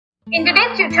In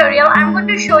today's tutorial, I'm going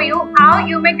to show you how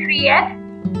you may create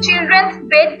children's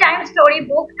bedtime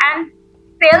storybook and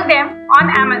sell them on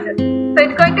Amazon. So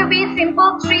it's going to be a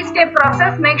simple 3-step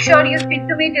process. Make sure you stick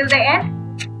to me till the end.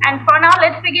 And for now,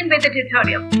 let's begin with the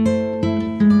tutorial.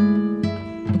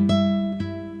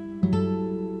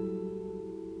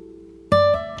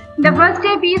 The first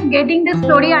step is getting the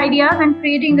story ideas and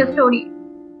creating the story.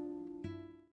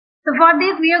 So for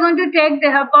this, we are going to take the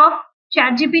help of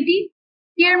ChatGPT.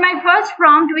 Here my first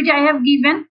prompt which I have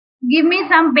given, give me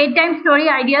some bedtime story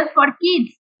ideas for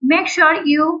kids. Make sure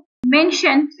you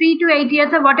mention 3 to 8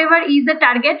 years or whatever is the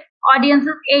target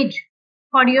audience's age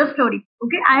for your story.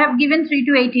 Okay, I have given 3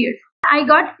 to 8 years. I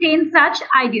got 10 such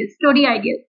ideas, story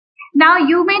ideas. Now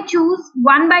you may choose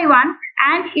one by one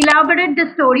and elaborate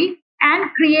the story and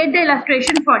create the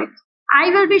illustration for it. I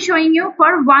will be showing you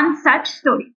for one such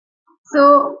story.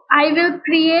 So I will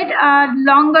create a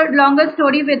longer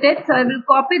story with it. So I will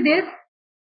copy this.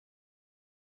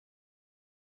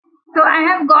 So I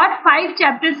have got 5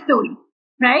 chapter story,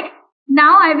 right?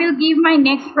 Now I will give my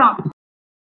next prompt.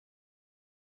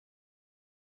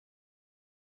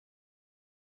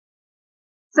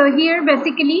 So here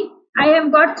basically I have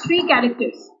got 3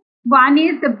 characters. One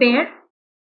is the bear,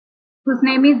 whose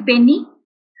name is Benny.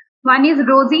 One is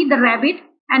Rosie the rabbit,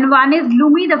 and one is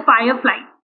Lumi the firefly.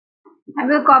 I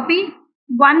will copy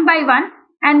one by one,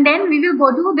 and then we will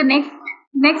go to the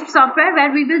next software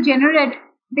where we will generate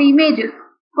the images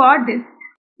for this.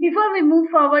 Before we move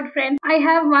forward, friends, I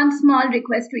have one small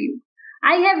request to you.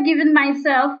 I have given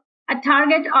myself a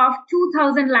target of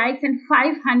 2000 likes and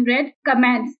 500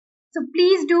 comments. So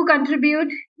please do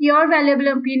contribute your valuable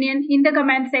opinion in the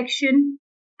comment section,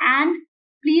 and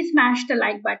please smash the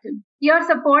like button. Your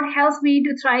support helps me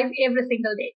to thrive every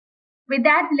single day. With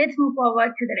that, let's move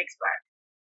forward to the next part.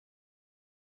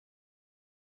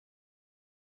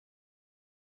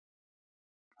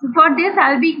 So for this,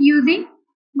 I'll be using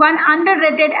one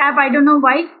underrated app, I don't know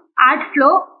why,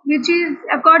 Artflow, which is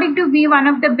according to me one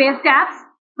of the best apps.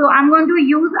 So I'm going to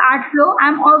use Artflow.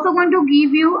 I'm also going to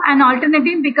give you an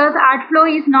alternative because Artflow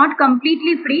is not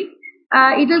completely free.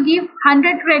 It will give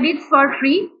 100 credits for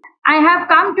free. I have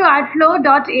come to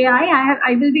artflow.ai.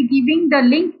 I will be giving the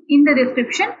link in the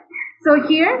description. So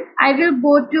here I will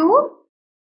go to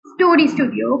Story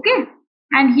Studio, okay?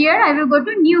 And here I will go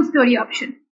to New Story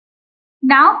option.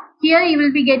 Now here you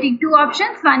will be getting 2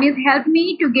 options. One is help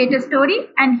me to get a story,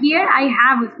 and here I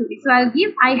have a story. So I'll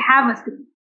give I have a story.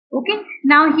 Okay.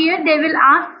 Now here they will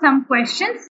ask some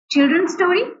questions. Children's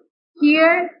story.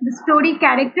 Here the story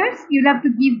characters. You'll have to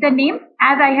give the name.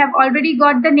 As I have already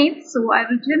got the name, so I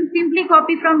will simply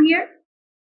copy from here.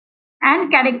 And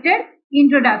character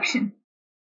introduction.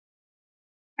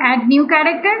 Add new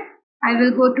character. I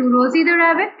will go to Rosie the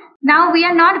rabbit. Now we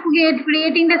are not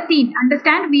creating the scene.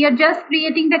 Understand? We are just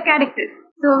creating the characters.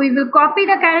 So we will copy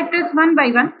the characters one by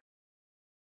one.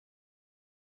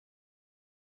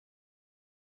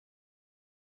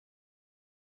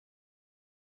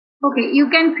 Okay, you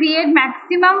can create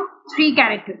maximum 3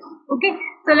 characters. Okay,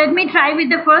 so let me try with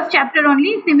the first chapter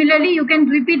only. Similarly, you can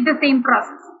repeat the same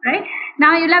process, right?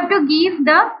 Now you'll have to give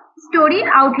the story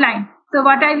outline. So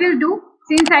what I will do,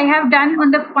 since I have done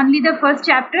on only the first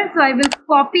chapter, so I will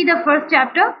copy the first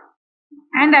chapter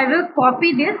and I will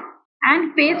copy this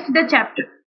and paste the chapter.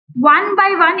 One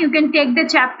by one you can take the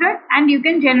chapter and you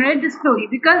can generate the story,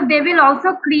 because they will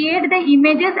also create the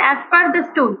images as per the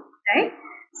story, right?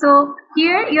 So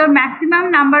here your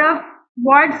maximum number of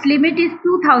words limit is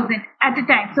 2000 at a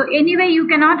time. So anyway you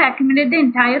cannot accumulate the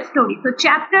entire story. So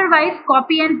chapter wise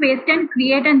copy and paste and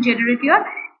create and generate your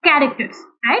characters,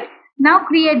 right? Now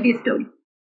create this story.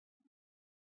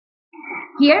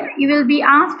 Here you will be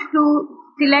asked to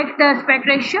select the aspect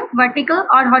ratio, vertical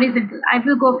or horizontal. I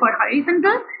will go for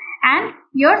horizontal. And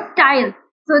your style.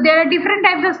 So there are different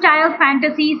types of styles,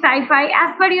 fantasy, sci-fi.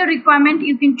 As per your requirement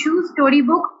you can choose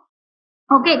storybook.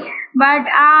 Okay, but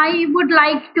I would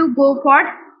like to go for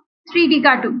 3D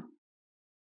cartoon.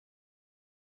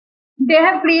 They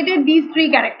have created these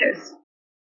 3 characters.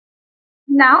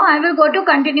 Now I will go to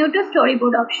continue to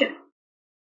storyboard option.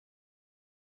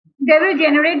 They will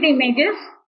generate the images.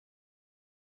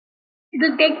 It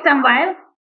will take some while.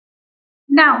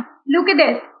 Now look at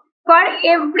this. For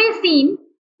every scene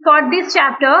for this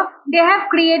chapter, they have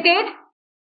created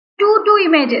two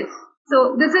images.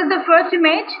 So this is the first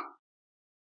image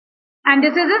and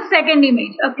this is the second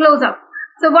image, a close-up.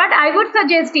 So what I would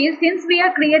suggest is, since we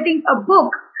are creating a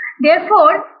book,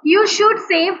 therefore you should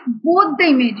save both the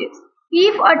images.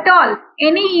 If at all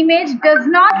any image does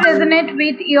not resonate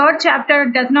with your chapter,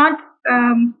 does not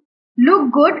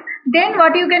look good, then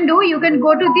what you can do, you can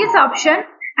go to this option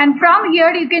And from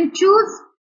here you can choose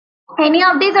any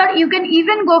of these, or you can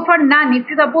even go for none if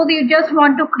you suppose you just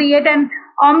want to create an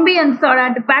ambience or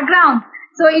a background.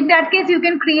 So in that case you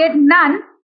can create none,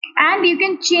 and you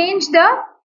can change the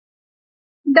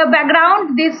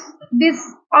background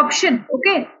this option.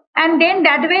 Okay, and then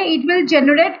that way it will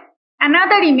generate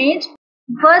another image.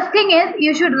 First thing is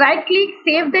you should right click,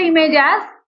 save the image as,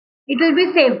 it will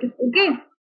be saved.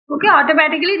 Okay,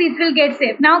 automatically this will get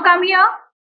saved. Now come here,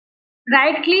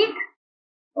 right click,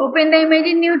 open the image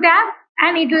in new tab,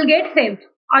 and it will get saved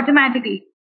automatically.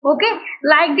 Okay,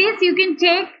 like this you can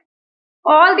take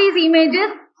all these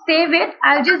images, save it.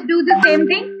 I'll just do the same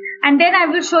thing and then I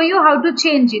will show you how to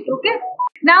change it. Okay,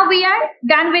 now we are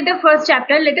done with the first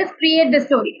chapter. Let us create the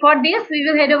story. For this we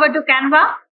will head over to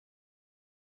Canva.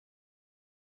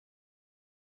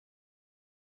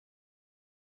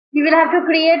 You will have to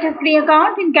create a free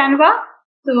account in Canva.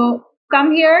 So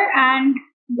come here and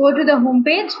go to the home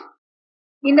page.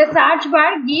 In the search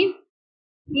bar, give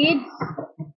it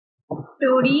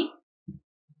story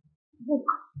book.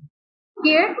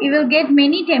 Here you will get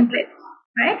many templates,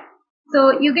 right?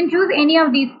 So you can choose any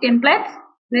of these templates.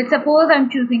 Let's suppose I'm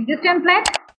choosing this template.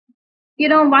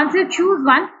 Once you choose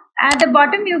one, at the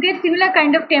bottom you get similar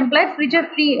kind of templates which are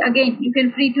free. Again, you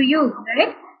can free to use,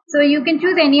 right? So you can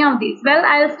choose any of these. Well,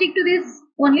 I'll stick to this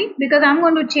only because I'm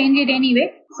going to change it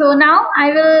anyway. So now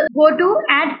I will go to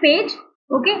add page.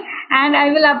 Okay, and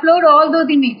I will upload all those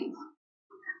images.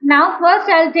 Now first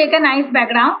I'll take a nice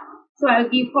background. So I'll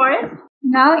give forest.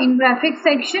 Now in graphics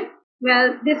section,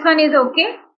 well, this one is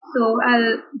okay. So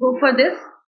I'll go for this.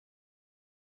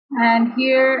 And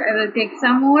here I will take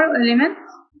some more elements.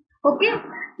 Okay,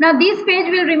 now this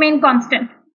page will remain constant,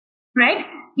 right?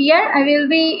 Here I will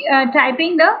be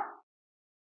typing the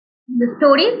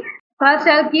story. First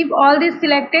I'll keep all this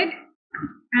selected.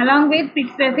 Along with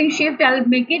pressing shift, I'll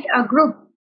make it a group.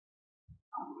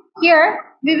 Here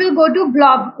we will go to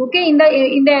blob. Okay, in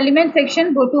the element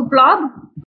section, go to blob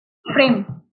frame.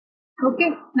 Okay,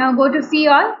 now go to see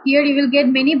all. Here you will get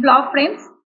many blob frames.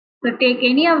 So take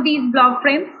any of these blob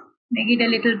frames, make it a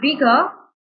little bigger,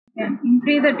 and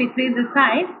increase or decrease the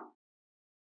size,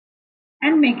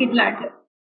 and make it larger.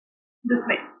 This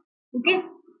way. Okay,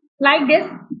 like this.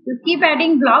 Just keep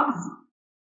adding blobs.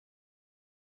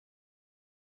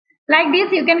 Like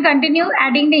this, you can continue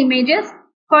adding the images.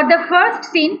 For the first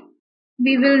scene,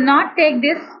 we will not take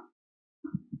this.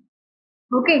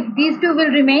 Okay, these two will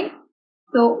remain.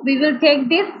 So we will take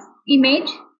this image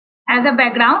as a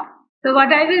background. So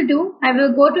what I will do, I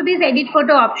will go to this edit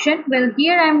photo option. Well,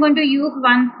 here I am going to use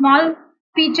one small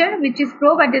feature which is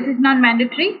pro, but this is not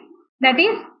mandatory. That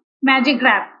is magic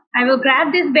grab. I will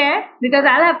grab this bear because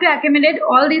I'll have to accumulate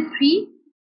all these three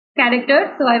characters.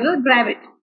 So I will grab it.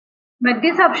 But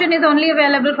this option is only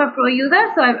available for pro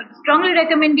users. So I would strongly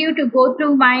recommend you to go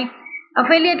to my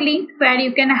affiliate link where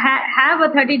you can have a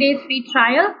 30 days free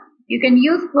trial. You can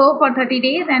use pro for 30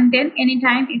 days and then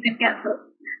anytime you can cancel.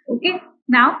 Okay.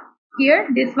 Now here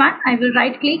this one I will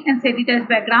right click and set it as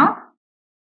background.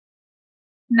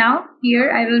 Now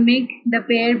here I will make the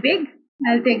bear big.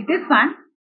 I'll take this one.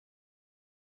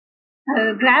 I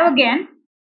will grab again.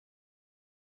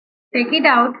 Take it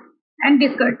out and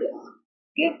discard this.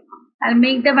 Okay. I'll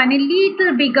make the one a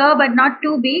little bigger but not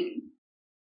too big.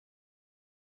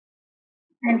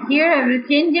 And here I will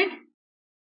change it.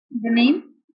 The name.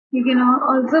 You can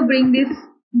also bring this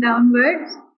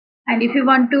downwards. And if you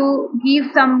want to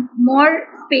give some more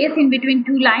space in between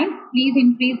two lines, please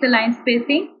increase the line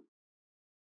spacing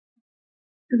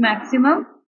to maximum.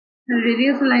 I'll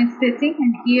reduce the line spacing,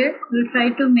 and here we'll try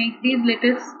to make these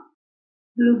letters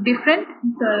look different.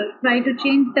 So I'll try to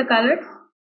change the colors.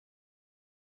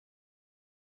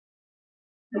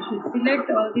 I should select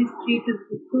all these three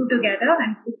two together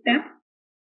and put them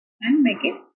and make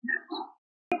it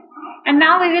match. And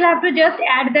now we will have to just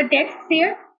add the text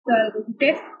here. So I'll go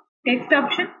to text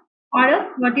option, or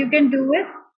else what you can do is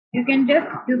you can just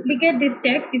duplicate this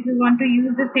text if you want to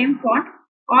use the same font,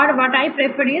 or what I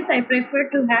prefer is I prefer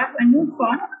to have a new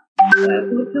font. So I'll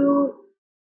go to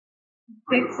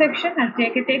text section and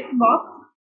take a text box.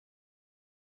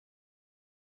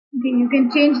 Okay, you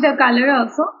can change the color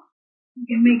also. You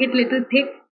can make it little thick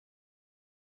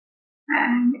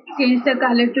and change the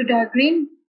color to dark green.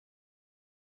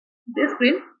 This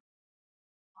green.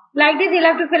 Like this, you'll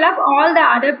have to fill up all the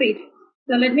other pages.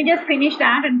 So let me just finish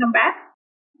that and come back.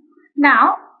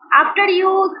 Now, after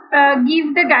you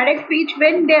give the direct speech,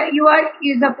 when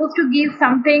you're supposed to give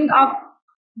something of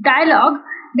dialogue,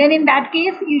 then in that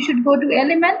case you should go to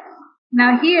elements.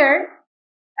 Now here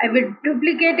I will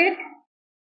duplicate it,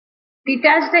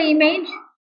 detach the image,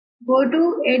 go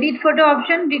to edit photo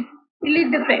option,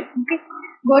 delete the frame. Okay,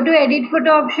 go to edit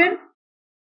photo option,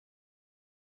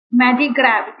 magic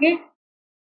grab. Okay,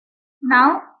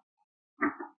 now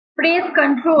press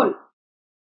Control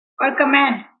or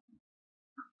Command,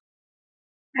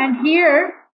 and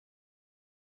here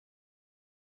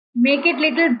make it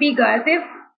little bigger, as if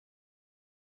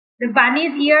the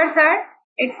bunny's ears are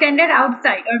extended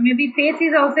outside, or maybe face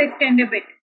is also extended a bit.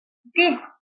 Okay,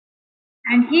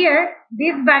 and here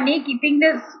this bunny keeping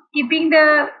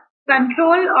the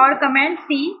Control or Command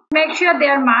C, make sure they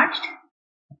are marched.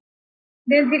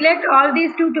 Then select all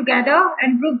these two together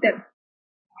and group them.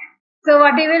 So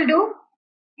what you will do,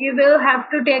 you will have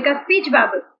to take a speech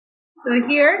bubble. So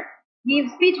here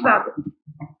give speech bubble.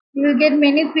 You will get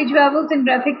many speech bubbles in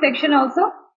graphic section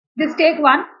also. Just take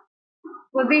one,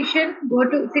 position, go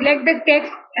to select the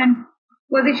text and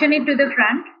position it to the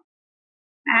front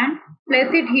and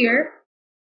place it here.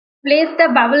 Place the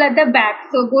bubble at the back.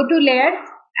 So go to layers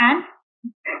and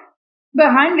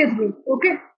behind this group.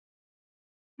 Okay,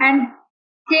 and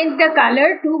change the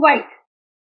color to white,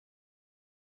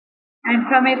 and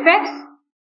from effects,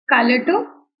 color to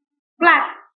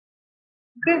black.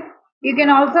 Okay, you can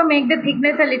also make the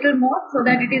thickness a little more so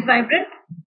that it is vibrant.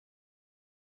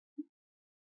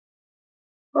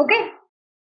 Okay,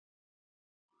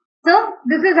 so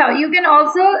this is how you can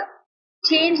also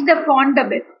change the font a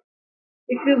bit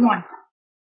if you want.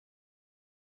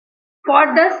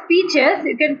 For the speeches,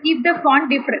 you can keep the font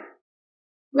different,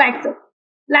 like so.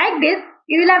 Like this,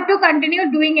 you will have to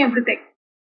continue doing everything.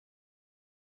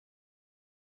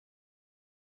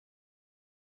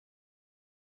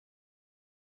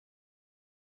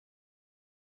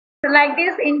 So like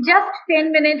this, in just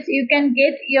 10 minutes, you can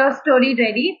get your story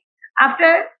ready.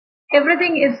 After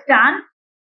everything is done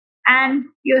and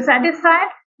you're satisfied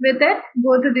with it,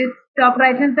 go to this top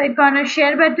right hand side corner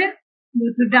share button, go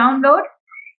to download.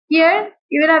 Here,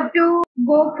 you will have to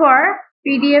go for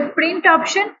PDF print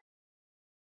option.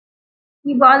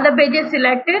 Keep all the pages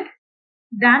selected,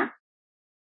 done,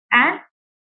 and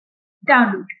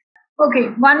download. Okay,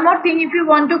 one more thing, if you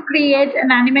want to create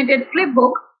an animated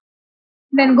flipbook,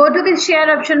 then go to this share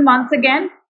option once again,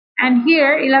 and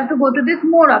here you'll have to go to this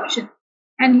more option,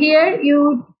 and here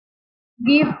you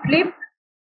give flip.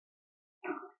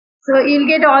 So you'll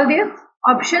get all these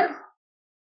options,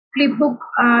 flipbook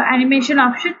animation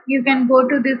option. You can go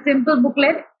to this simple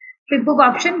booklet flipbook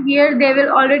option. Here they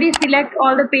will already select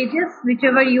all the pages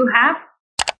whichever you have,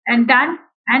 and done,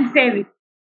 and save it.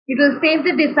 It will save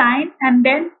the design, and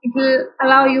then it will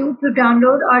allow you to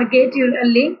download or get you a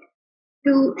link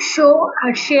to show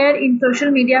or share in social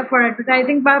media for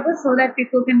advertising purpose, so that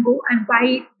people can go and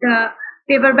buy the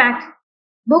paperback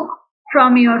book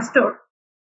from your store.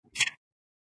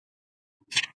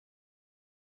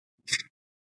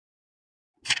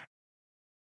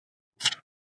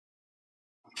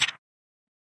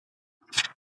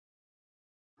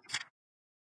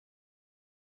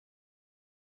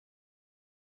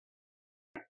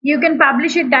 You can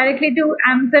publish it directly to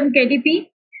Amazon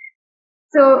KDP.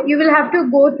 So you will have to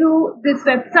go to this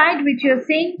website which you are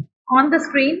seeing on the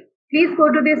screen. Please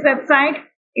go to this website.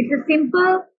 It's a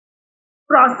simple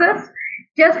process.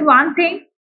 Just one thing,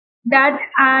 that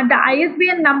the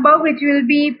ISBN number which will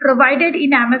be provided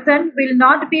in Amazon will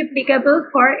not be applicable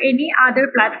for any other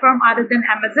platform other than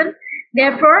Amazon.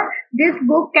 Therefore, this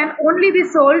book can only be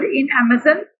sold in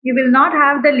Amazon. You will not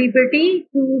have the liberty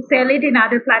to sell it in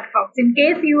other platforms. In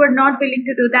case you are not willing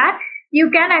to do that, you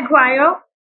can acquire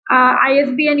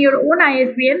ISBN, your own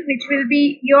ISBN, which will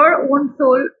be your own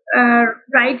sole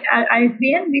right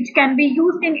ISBN, which can be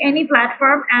used in any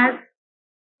platform as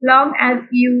long as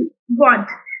you want.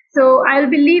 So I'll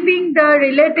be leaving the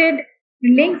related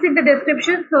links in the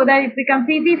description so that it becomes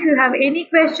easy. If you have any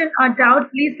question or doubt,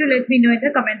 please do let me know in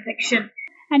the comment section.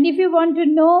 And if you want to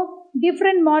know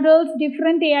different models,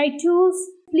 different AI tools,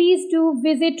 please do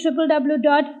visit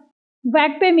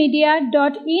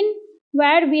www.vagpemedia.in,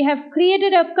 where we have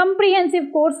created a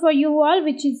comprehensive course for you all,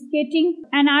 which is getting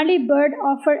an early bird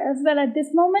offer as well at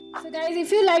this moment. So guys,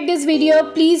 if you like this video,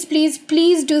 please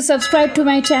do subscribe to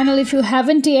my channel if you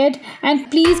haven't yet, and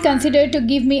please consider to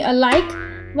give me a like.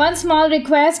 One small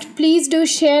request, please do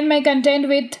share my content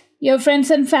with your friends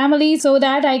and family so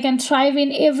that I can thrive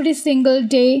in every single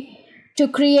day to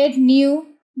create new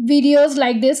videos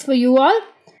like this for you all.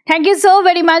 Thank you so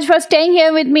very much for staying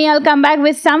here with me. I'll come back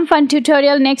with some fun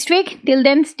tutorial next week. Till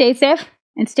then, stay safe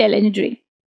and stay legendary.